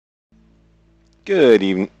Good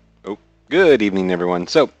evening. Oh, good evening, everyone.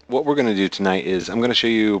 So, what we're going to do tonight is I'm going to show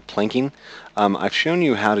you planking. I've shown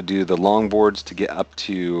you how to do the long boards to get up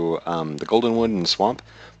to the Goldenwood and Swamp,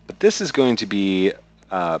 but this is going to be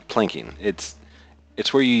planking. It's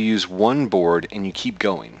where you use one board and you keep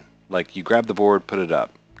going. Like you grab the board, put it up,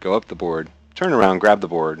 go up the board, turn around, grab the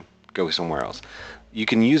board, go somewhere else. You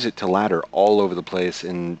can use it to ladder all over the place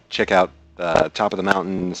and check out the top of the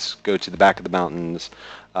mountains, go to the back of the mountains.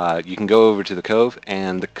 You can go over to the cove,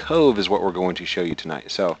 and the cove is what we're going to show you tonight.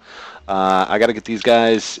 So I got to get these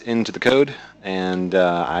guys into the code, and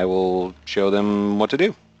I will show them what to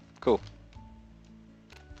do. Cool.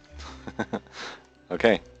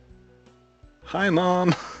 Okay. Hi,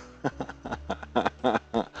 Mom.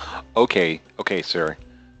 Okay, sir.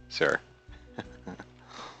 Sir.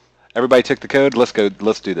 Everybody took the code? Let's go.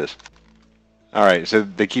 Let's do this. All right, so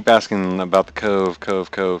they keep asking about the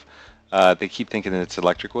cove. They keep thinking that it's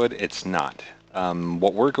electric wood. It's not.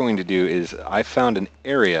 What we're going to do is I found an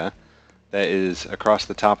area that is across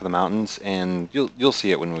the top of the mountains, and you'll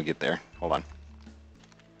see it when we get there. Hold on.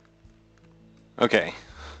 Okay.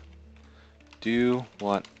 Do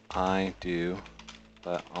what I do,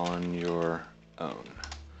 but on your own.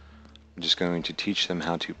 I'm just going to teach them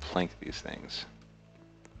how to plank these things.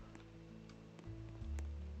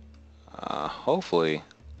 Hopefully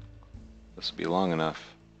this will be long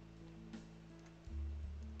enough.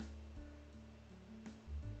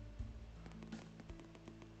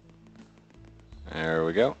 There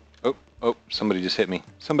we go. Oh, somebody just hit me.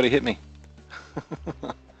 Somebody hit me.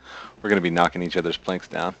 We're going to be knocking each other's planks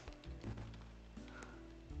down.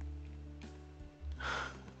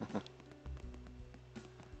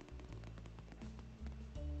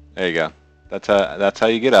 There you go. That's how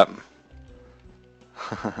you get up.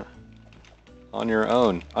 On your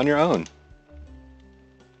own. On your own.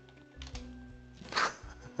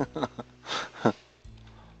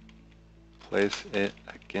 Place it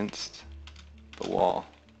against the wall.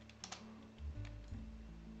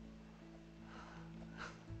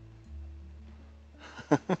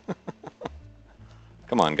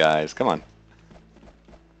 Come on, guys. Come on.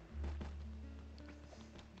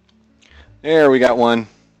 There, we got one.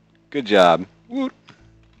 Good job. Woot.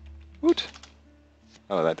 Woot.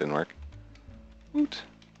 Oh, that didn't work. Woot.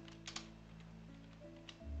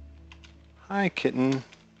 Hi, kitten.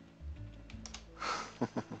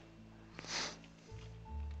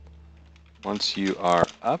 Once you are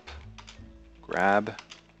up, grab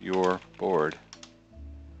your board.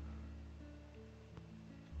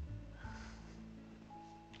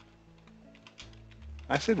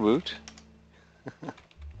 I said woot.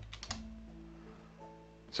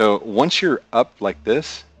 So once you're up like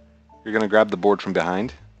this, you're going to grab the board from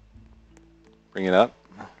behind, bring it up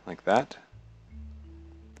like that,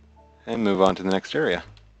 and move on to the next area.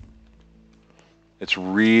 It's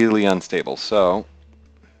really unstable, so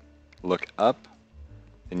look up,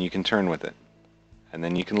 and you can turn with it. And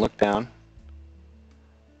then you can look down.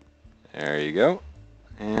 There you go.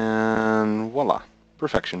 And voila,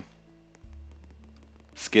 perfection.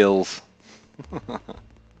 Skills.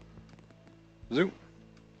 Zoom.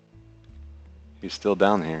 He's still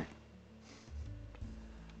down here.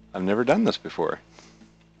 I've never done this before.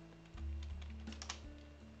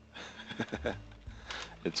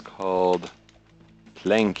 It's called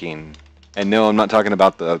planking. And no, I'm not talking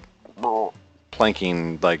about the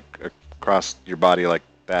planking like across your body like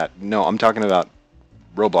that. No, I'm talking about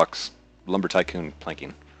Roblox Lumber Tycoon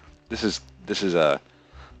planking. This is a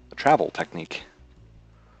travel technique.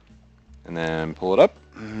 And then pull it up,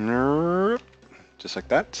 just like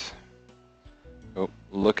that. Oh,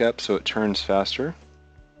 look up so it turns faster.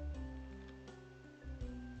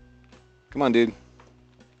 Come on, dude.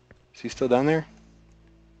 Is he still down there?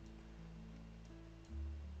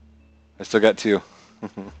 I still got two.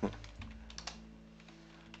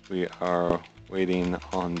 We are waiting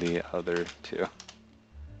on the other two.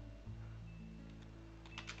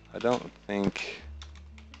 I don't think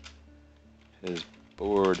his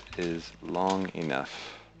board is long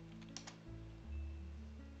enough.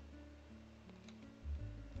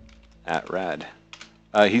 At Rad.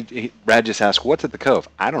 Rad just asked, what's at the cove?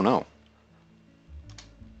 I don't know.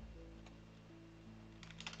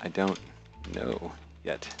 I don't know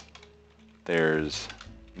yet. There's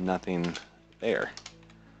nothing there.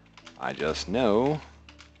 I just know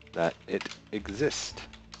that it exists.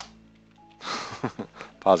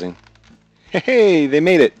 Pausing. Hey, they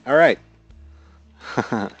made it. All right.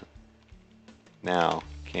 Now,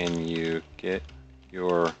 can you get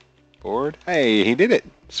your board? Hey, he did it.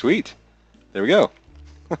 Sweet. There we go.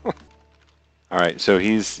 All right, so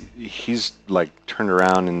he's like turned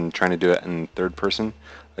around and trying to do it in third person.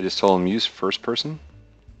 I just told him use first person.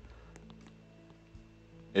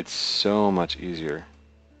 It's so much easier.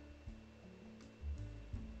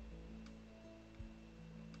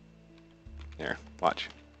 There, watch.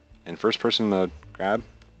 In first person mode, grab,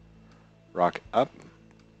 rock up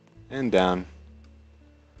and down,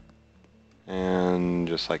 and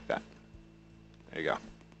just like that. There you go.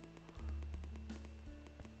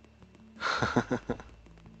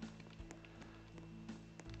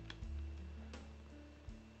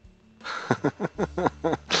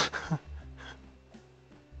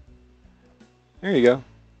 There you go.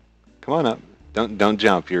 Come on up. Don't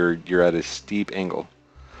jump. You're at a steep angle.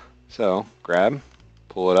 So grab,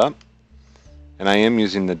 pull it up, and I am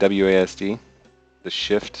using the WASD, the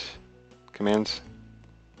shift commands.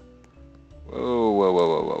 Whoa, whoa, whoa,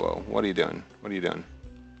 whoa, whoa, whoa. What are you doing? What are you doing?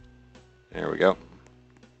 There we go.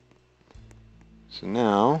 So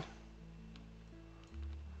now,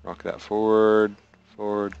 rock that forward,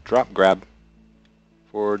 forward, drop, grab,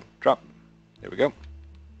 forward, drop. There we go.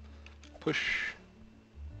 Push.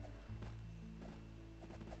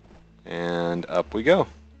 And up we go.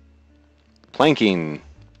 Planking.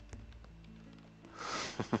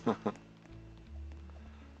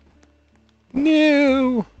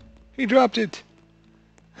 No! He dropped it.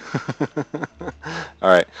 All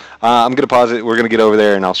right, I'm gonna pause it. We're gonna get over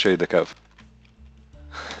there, and I'll show you the cove.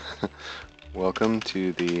 Welcome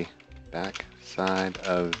to the back side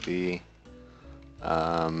of the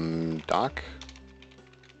dock.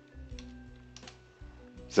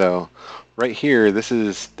 So right here, this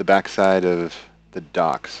is the back side of the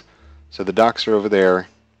docks. So the docks are over there.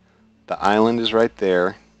 The island is right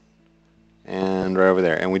there, and right over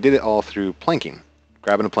there. And we did it all through planking.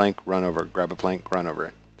 Grabbing a plank, run over, grab a plank, run over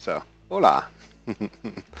it. So, hola.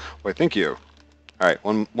 Why, thank you. All right,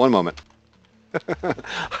 one moment.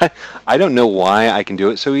 I don't know why I can do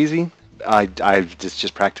it so easy. It's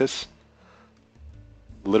just practice.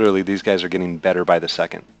 Literally, these guys are getting better by the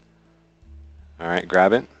second. All right,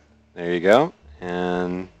 grab it. There you go.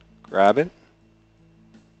 And grab it.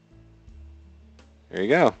 There you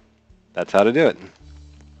go. That's how to do it.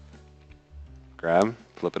 Grab,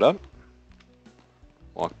 flip it up.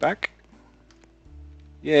 Walk back.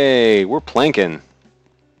 Yay, we're planking.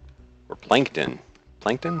 We're plankton.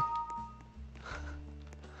 Plankton?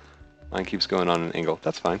 Mine keeps going on an angle.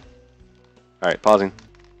 That's fine. Alright, pausing.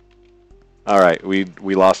 Alright, we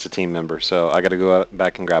lost a team member, so I gotta go out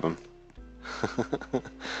back and grab him.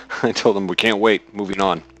 I told him we can't wait. Moving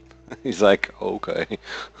on. He's like, okay.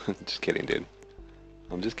 Just kidding, dude.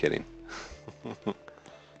 I'm just kidding.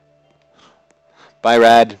 Bye,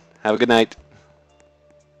 Rad. Have a good night.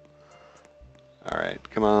 Alright,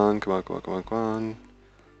 come on, come on, come on, come on, come on.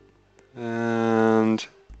 And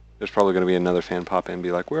there's probably going to be another fan pop in and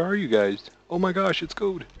be like, where are you guys? Oh my gosh, it's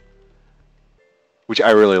code. Which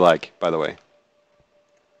I really like, by the way.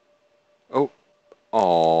 Oh.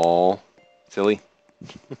 Aww. Silly.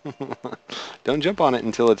 Don't jump on it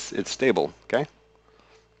until it's stable, okay?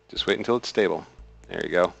 Just wait until it's stable. There you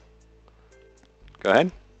go. Go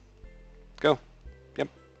ahead. Go. Yep.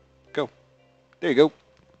 Go. There you go.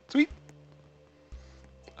 Sweet.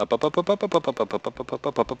 Up, up, up, up, up, up, up, up, up, up, up, up,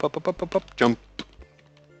 up, up, up, up, up, up, up, up, jump.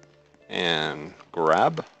 And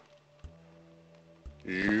grab.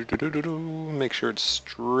 Make sure it's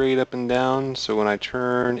straight up and down, so when I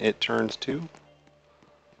turn, it turns too.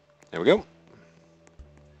 There we go.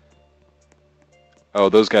 Oh,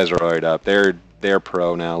 those guys are right up. They're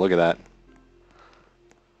pro now. Look at that.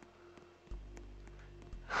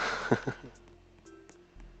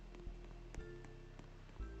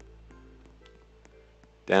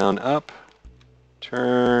 Down, up,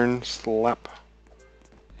 turn, slap,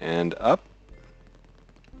 and up.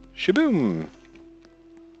 Shaboom!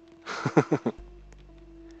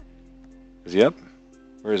 Is he up?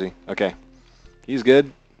 Where is he? Okay. He's good.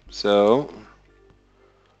 So,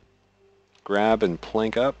 grab and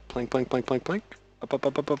plank up. Plank, plank, plank, plank, plank. Up, up,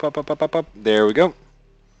 up, up, up, up, up, up, up, up. There we go.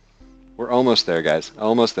 We're almost there, guys.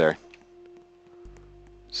 Almost there.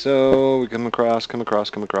 So, we come across, come across,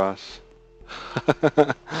 come across.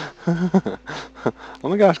 Oh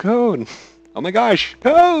my gosh, code! Oh my gosh,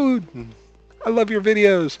 code! I love your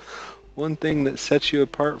videos. One thing that sets you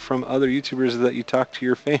apart from other YouTubers is that you talk to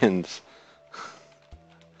your fans.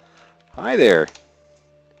 Hi there.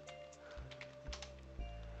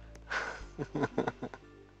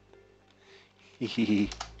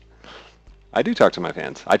 I do talk to my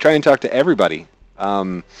fans. I try and talk to everybody.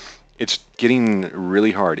 It's getting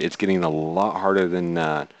really hard. It's getting a lot harder than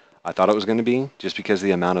I thought it was going to be, just because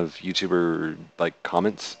the amount of YouTuber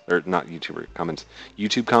comments, or not YouTuber comments,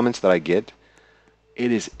 YouTube comments that I get.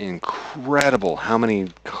 It is incredible how many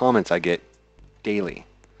comments I get daily.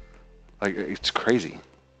 Like, it's crazy.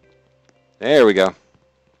 There we go.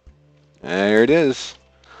 There it is.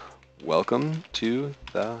 Welcome to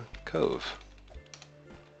the cove.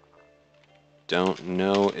 Don't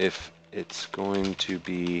know if it's going to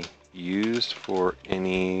be used for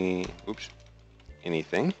anything.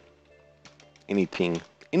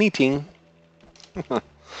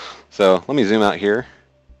 So let me zoom out here.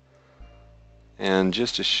 And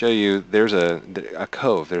just to show you, there's a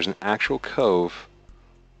cove. There's an actual cove.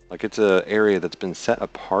 Like, it's an area that's been set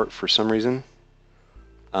apart for some reason.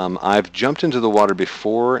 I've jumped into the water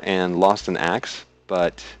before and lost an axe,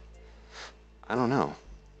 but I don't know.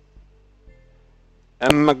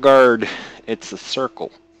 Emmagard, it's a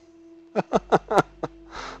circle.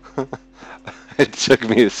 It took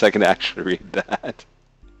me a second to actually read that.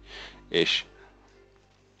 Ish.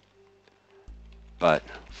 But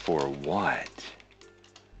for what?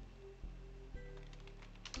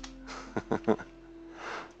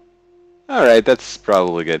 Alright, that's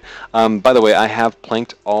probably good. By the way, I have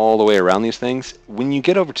planked all the way around these things. When you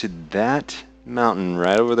get over to that mountain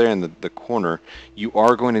right over there in the corner, you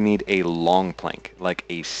are going to need a long plank, like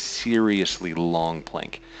a seriously long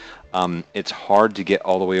plank. It's hard to get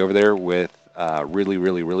all the way over there with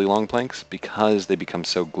really long planks because they become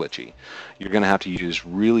so glitchy. You're going to have to use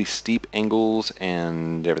really steep angles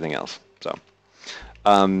and everything else. So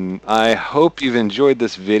I hope you've enjoyed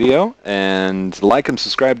this video, and like and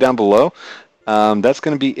subscribe down below. That's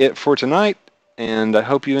going to be it for tonight, and I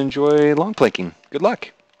hope you enjoy long planking. Good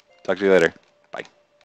luck. Talk to you later.